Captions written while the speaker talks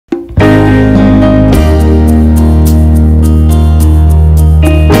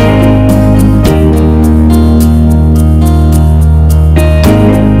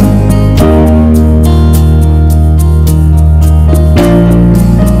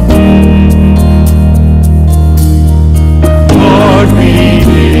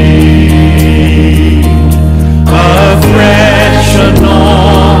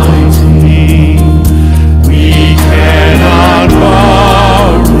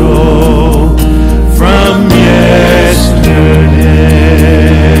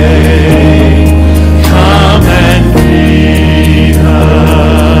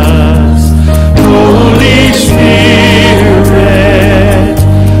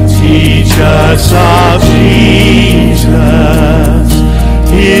us of Jesus,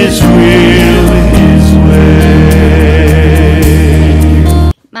 His will, His way.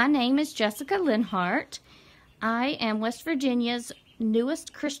 My name is Jessica Linhart. I am West Virginia's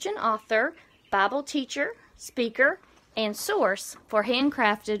newest Christian author, Bible teacher, speaker, and source for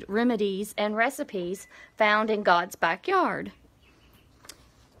handcrafted remedies and recipes found in God's backyard.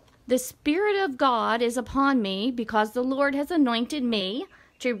 The Spirit of God is upon me because the Lord has anointed me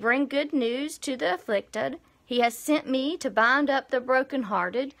to bring good news to the afflicted. He has sent me to bind up the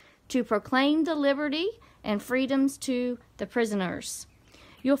brokenhearted, to proclaim the liberty and freedoms to the prisoners.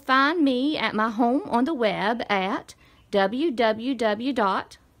 You'll find me at my home on the web at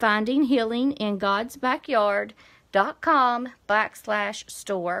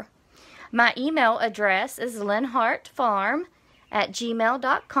www.findinghealingingodsbackyard.com/store. My email address is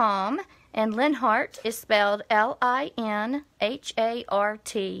linhartfarm@gmail.com, and Linhart is spelled Linhart.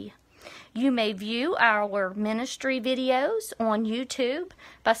 You may view our ministry videos on YouTube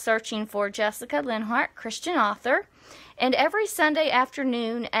by searching for Jessica Linhart, Christian author, and every Sunday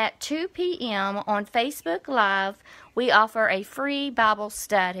afternoon at 2 p.m. on Facebook Live, we offer a free Bible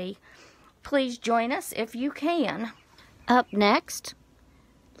study. Please join us if you can. Up next,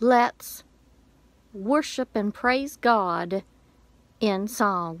 let's worship and praise God in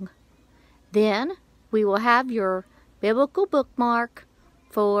song. Then we will have your biblical bookmark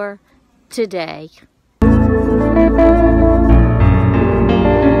for today.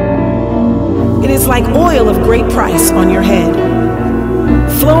 It is like oil of great price on your head,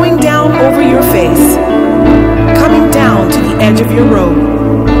 flowing down over your face, coming down to the edge of your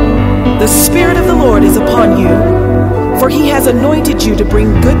robe. The Spirit of the Lord is upon you, for He has anointed you to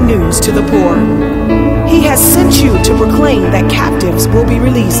bring good news to the poor. He has sent you to proclaim that captives will be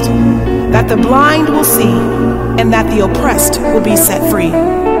released, that the blind will see, and that the oppressed will be set free.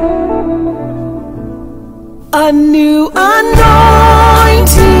 A new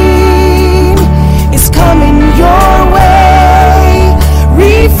anointing is coming your way,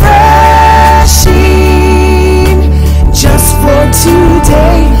 refreshing just for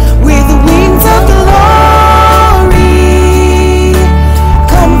today, with wings of glory.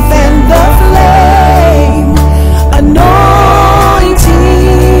 Come fan the flame, anointing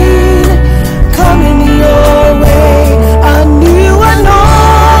coming your way. A new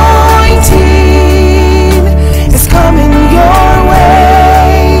anointing is coming your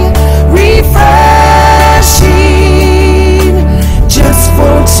way, refreshing just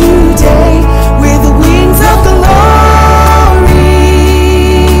for today, with wings of glory.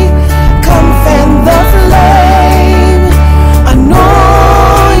 Come fan the flame,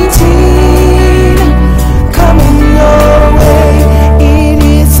 anointing coming your way. It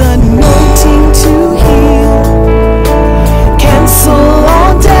is anointing to heal, cancel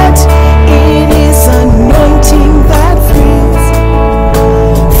all debt. It is anointing that frees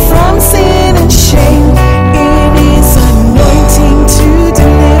from sin and shame. It is anointing to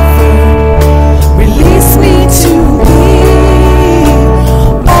deliver, release me to be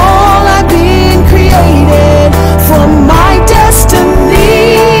all I've been created for my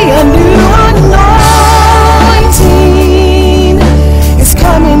destiny. A new anointing is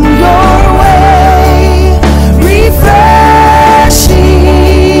coming your way,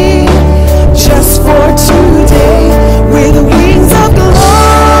 refreshing just for today, with wings of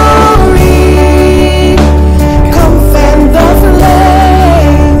glory. Come fan the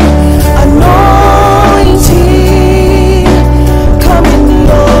flame, anointing coming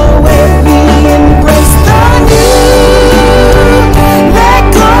your way. We embrace the new, let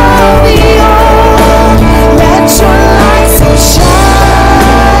go of the old, let your light so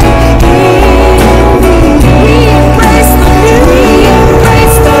shine in me. We embrace the new, we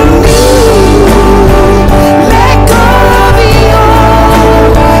embrace the new, let go of the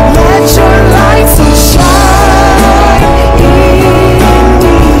old, let your light so shine in me.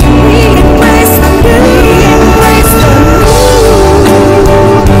 We embrace the new, we embrace the new,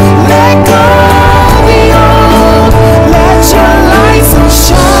 let go of the old, let your light so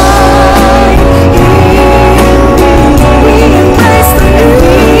shine in me. We embrace the new,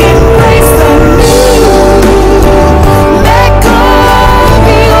 we embrace the new, let go of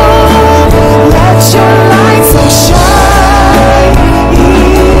the old, let your light so shine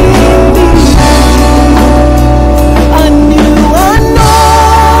in me. A new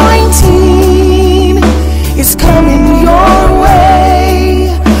anointing is coming your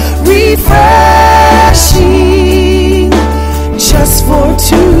way, refreshing just for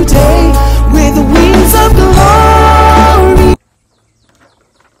today, with wings of glory.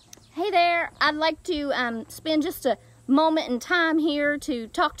 Hey there, I'd like to spend just a moment in time here to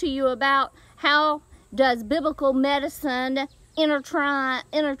talk to you about how does biblical medicine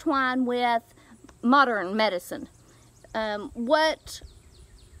intertwine with modern medicine? What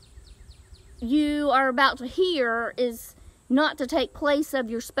you are about to hear is not to take place of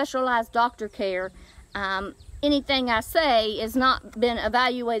your specialized doctor care. Anything I say has not been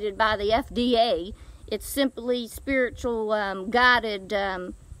evaluated by the FDA. It's simply spiritual guided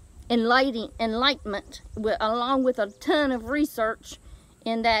enlightenment along with a ton of research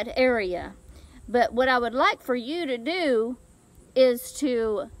in that area. But what I would like for you to do is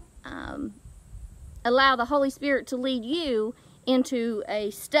to allow the Holy Spirit to lead you into a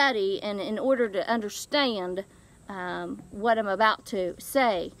study, and in order to understand what I'm about to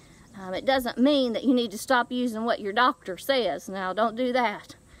say. It doesn't mean that you need to stop using what your doctor says. Now, don't do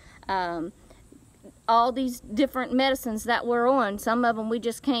that. All these different medicines that we're on, some of them we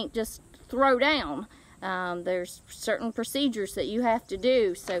just can't just throw down. There's certain procedures that you have to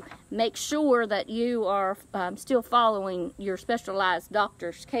do, so make sure that you are still following your specialized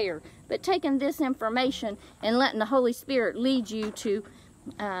doctor's care, but taking this information and letting the Holy Spirit lead you to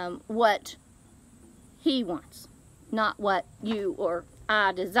what He wants, not what you or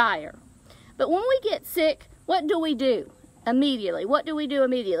I desire. But when we get sick, what do we do immediately? What do we do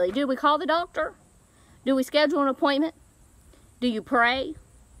immediately? Do we call the doctor? Do we schedule an appointment? Do you pray?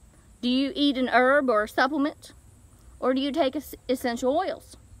 Do you eat an herb or a supplement? Or do you take essential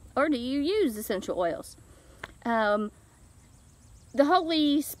oils? Or do you use essential oils? The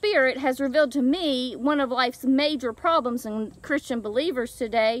Holy Spirit has revealed to me one of life's major problems in Christian believers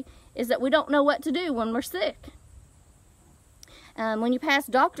today is that we don't know what to do when we're sick. When you pass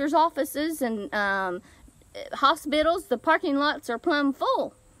doctor's offices and hospitals, the parking lots are plumb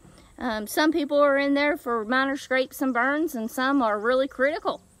full. Some people are in there for minor scrapes and burns, and some are really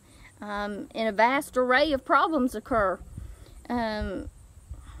critical. And a vast array of problems occur. And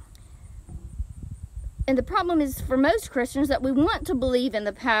the problem is for most Christians that we want to believe in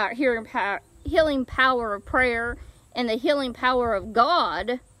the healing power of prayer and the healing power of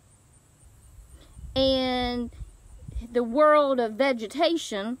God, and the world of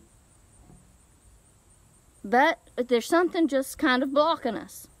vegetation, but there's something just kind of blocking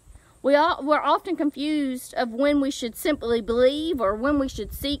us. We're often confused of when we should simply believe or when we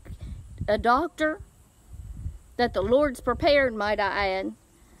should seek a doctor that the Lord's prepared, might I add.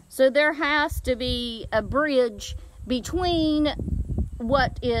 So there has to be a bridge between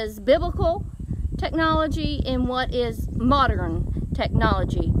what is biblical technology and what is modern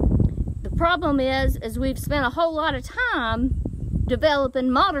technology. The problem is we've spent a whole lot of time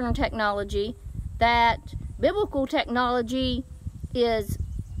developing modern technology, that biblical technology is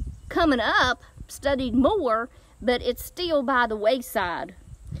coming up, studied more, but it's still by the wayside.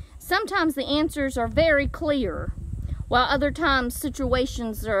 Sometimes the answers are very clear, while other times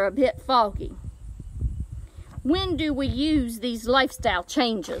situations are a bit foggy. When do we use these lifestyle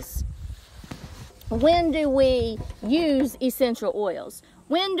changes? When do we use essential oils?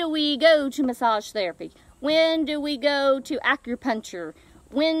 When do we go to massage therapy? When do we go to acupuncture?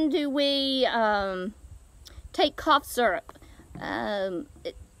 When do we take cough syrup?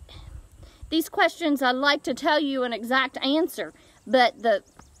 These questions, I'd like to tell you an exact answer, but the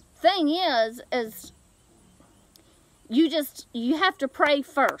thing is you have to pray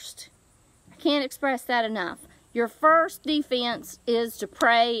first. I can't express that enough. Your first defense is to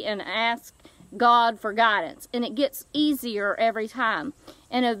pray and ask God for guidance, and it gets easier every time,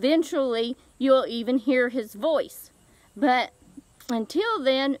 and eventually you'll even hear His voice. But until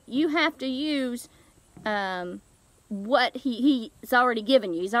then, you have to use what He's already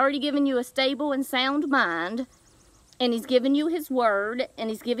given you. He's already given you a stable and sound mind, and He's given you His Word, and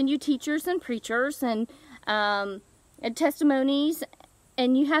He's given you teachers and preachers and testimonies,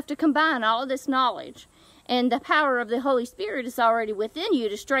 and you have to combine all of this knowledge. And the power of the Holy Spirit is already within you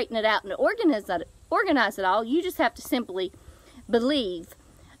to straighten it out and organize it all. You just have to simply believe.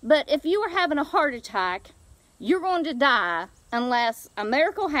 But if you are having a heart attack, you're going to die unless a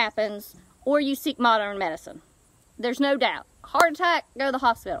miracle happens or you seek modern medicine. There's no doubt. Heart attack, go to the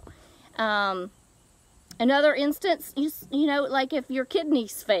hospital. Another instance, you know, like if your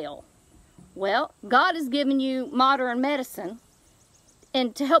kidneys fail. Well, God has given you modern medicine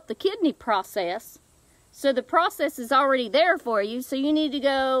and to help the kidney process. So the process is already there for you, so you need to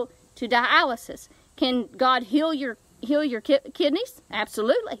go to dialysis. Can God heal your kidneys?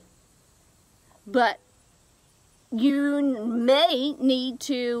 Absolutely. But you may need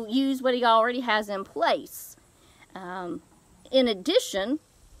to use what He already has in place. In addition,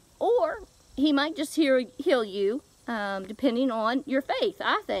 or He might just heal you, depending on your faith.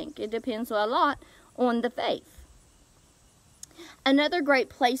 I think it depends a lot on the faith. Another great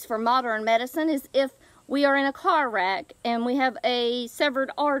place for modern medicine is if we are in a car wreck and we have a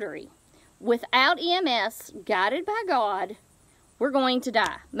severed artery. Without EMS, guided by God, we're going to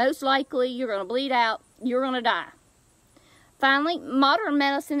die. Most likely, you're going to bleed out. You're going to die. Finally, modern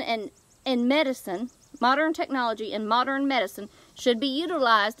medicine and modern technology and modern medicine should be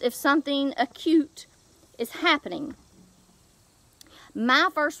utilized if something acute is happening. My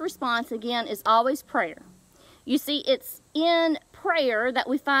first response, again, is always prayer. You see, it's in prayer that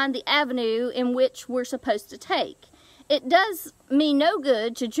we find the avenue in which we're supposed to take. It does me no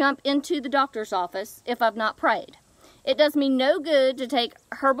good to jump into the doctor's office if I've not prayed. It does me no good to take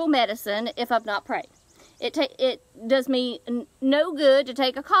herbal medicine if I've not prayed. It does me no good to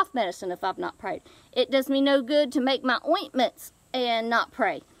take a cough medicine if I've not prayed. It does me no good to make my ointments and not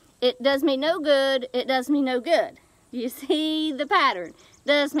pray. It does me no good. It does me no good. You see the pattern. It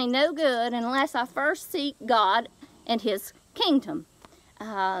does me no good unless I first seek God and His kingdom.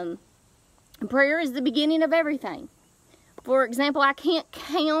 Prayer is the beginning of everything. For example, I can't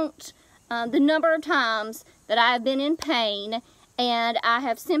count the number of times that I have been in pain and I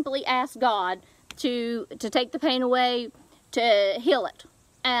have simply asked God to take the pain away, to heal it.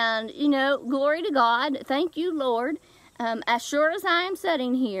 And, you know, glory to God. Thank you, Lord. As sure as I am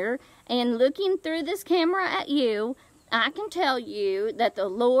sitting here and looking through this camera at you, I can tell you that the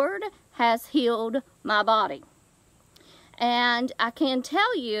Lord has healed my body. And I can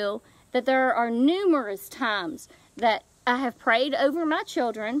tell you that there are numerous times that I have prayed over my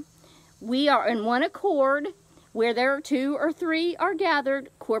children. We are in one accord. Where there are 2 or 3 are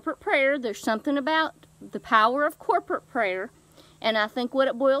gathered, corporate prayer. There's something about the power of corporate prayer. And I think what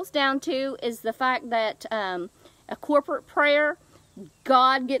it boils down to is the fact that a corporate prayer,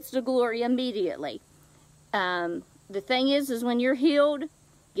 God gets the glory immediately. The thing is when you're healed,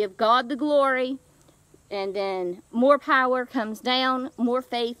 give God the glory, and then more power comes down, more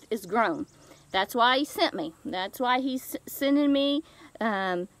faith is grown. That's why He sent me. That's why He's sending me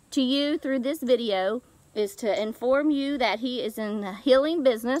to you through this video, is to inform you that He is in the healing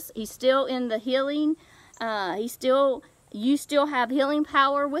business. He's still in the healing. You still have healing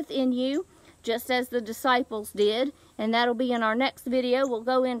power within you, just as the disciples did. And that'll be in our next video. We'll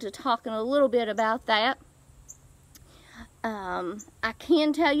go into talking a little bit about that. I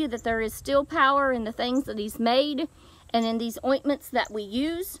can tell you that there is still power in the things that He's made and in these ointments that we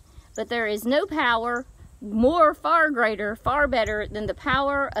use. But there is no power more, far greater, far better than the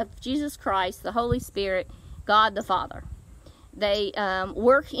power of Jesus Christ, the Holy Spirit, God the Father. They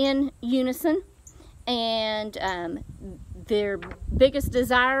work in unison, and their biggest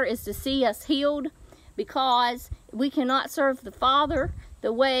desire is to see us healed, because we cannot serve the Father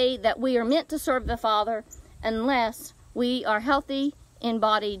the way that we are meant to serve the Father unless we are healthy,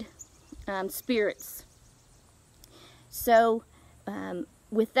 embodied spirits. So,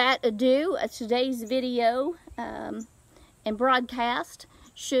 with that ado, today's video and broadcast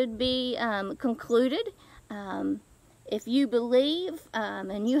should be concluded. If you believe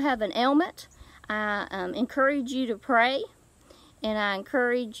and you have an ailment, I encourage you to pray, and I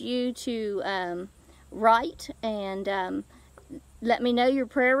encourage you to write and let me know your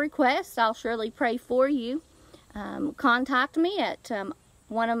prayer requests. I'll surely pray for you. Contact me at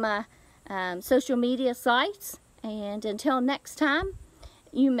one of my social media sites, and until next time,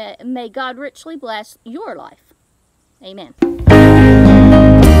 may God richly bless your life. Amen.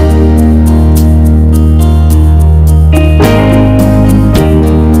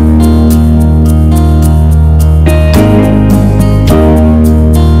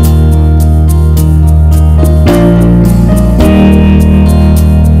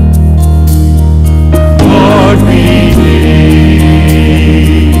 Lord, we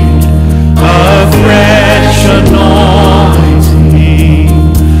need a fresh anointing.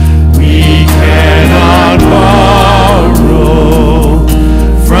 We cannot borrow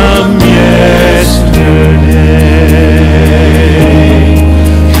from yesterday.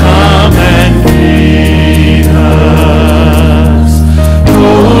 Come and feed us,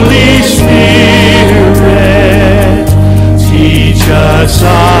 Holy Spirit. Teach us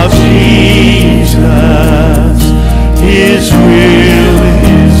of Jesus.